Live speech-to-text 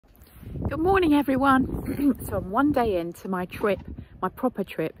Good morning everyone. So I'm one day into my trip, my proper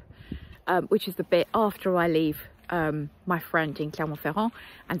trip, which is the bit after I leave my friend in Clermont-Ferrand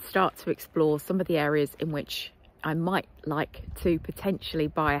and start to explore some of the areas in which I might like to potentially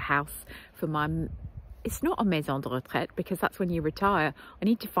buy a house for my, it's not a maison de retraite because that's when you retire. I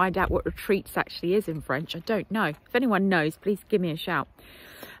need to find out what retreats actually is in French. I don't know. If anyone knows, please give me a shout.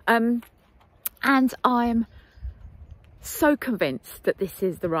 And I'm so convinced that this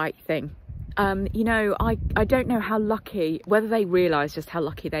is the right thing. You know, I don't know how lucky, whether they realise just how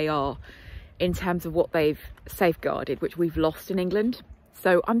lucky they are in terms of what they've safeguarded, which we've lost in England.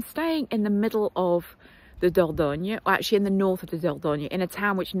 So I'm staying in the middle of the Dordogne, or actually in the north of the Dordogne, in a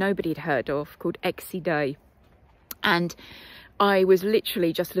town which nobody had heard of called Exideuil. And I was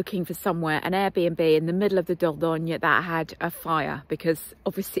literally just looking for somewhere, an Airbnb in the middle of the Dordogne that had a fire, because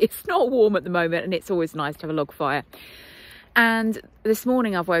obviously it's not warm at the moment and it's always nice to have a log fire. And this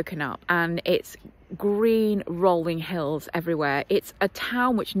morning I've woken up and it's green rolling hills everywhere. It's a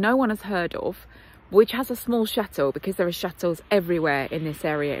town which no one has heard of, which has a small chateau, because there are chateaus everywhere in this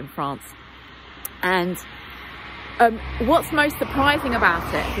area in France. And what's most surprising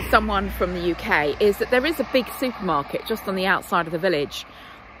about it for someone from the UK is that there is a big supermarket just on the outside of the village,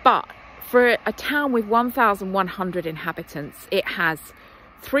 but for a town with 1,100 inhabitants, it has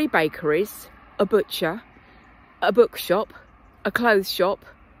 3 bakeries, a butcher, a bookshop, a clothes shop,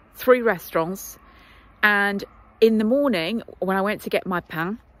 3 restaurants. And in the morning when I went to get my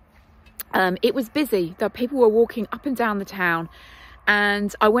pain, it was busy. The people were walking up and down the town,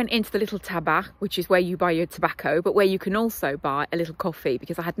 and I went into the little tabac, which is where you buy your tobacco, but where you can also buy a little coffee,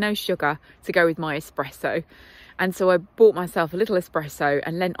 because I had no sugar to go with my espresso. And so I bought myself a little espresso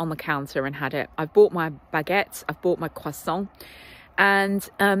and leant on the counter and had it. I've bought my baguette, I've bought my croissant, and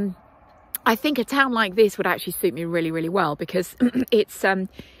I think a town like this would actually suit me really, really well, because it's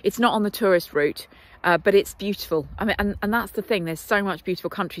not on the tourist route, but it's beautiful. I mean, and that's the thing. There's so much beautiful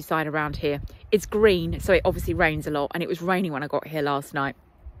countryside around here. It's green, so it obviously rains a lot, and it was raining when I got here last night.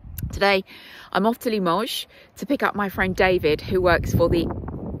 Today, I'm off to Limoges to pick up my friend David, who works for the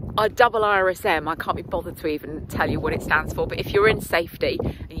double RSM. I can't be bothered to even tell you what it stands for, but if you're in safety,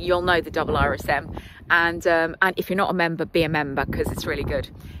 you'll know the double RSM. And if you're not a member, be a member, because it's really good.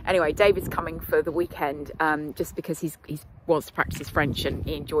 Anyway, David's coming for the weekend, just because he wants to practice his French and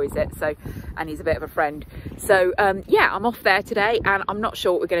he enjoys it. So, and he's a bit of a friend. So yeah, I'm off there today, and I'm not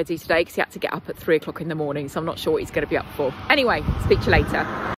sure what we're going to do today because he had to get up at 3 o'clock in the morning. So I'm not sure what he's going to be up for. Anyway, speak to you later.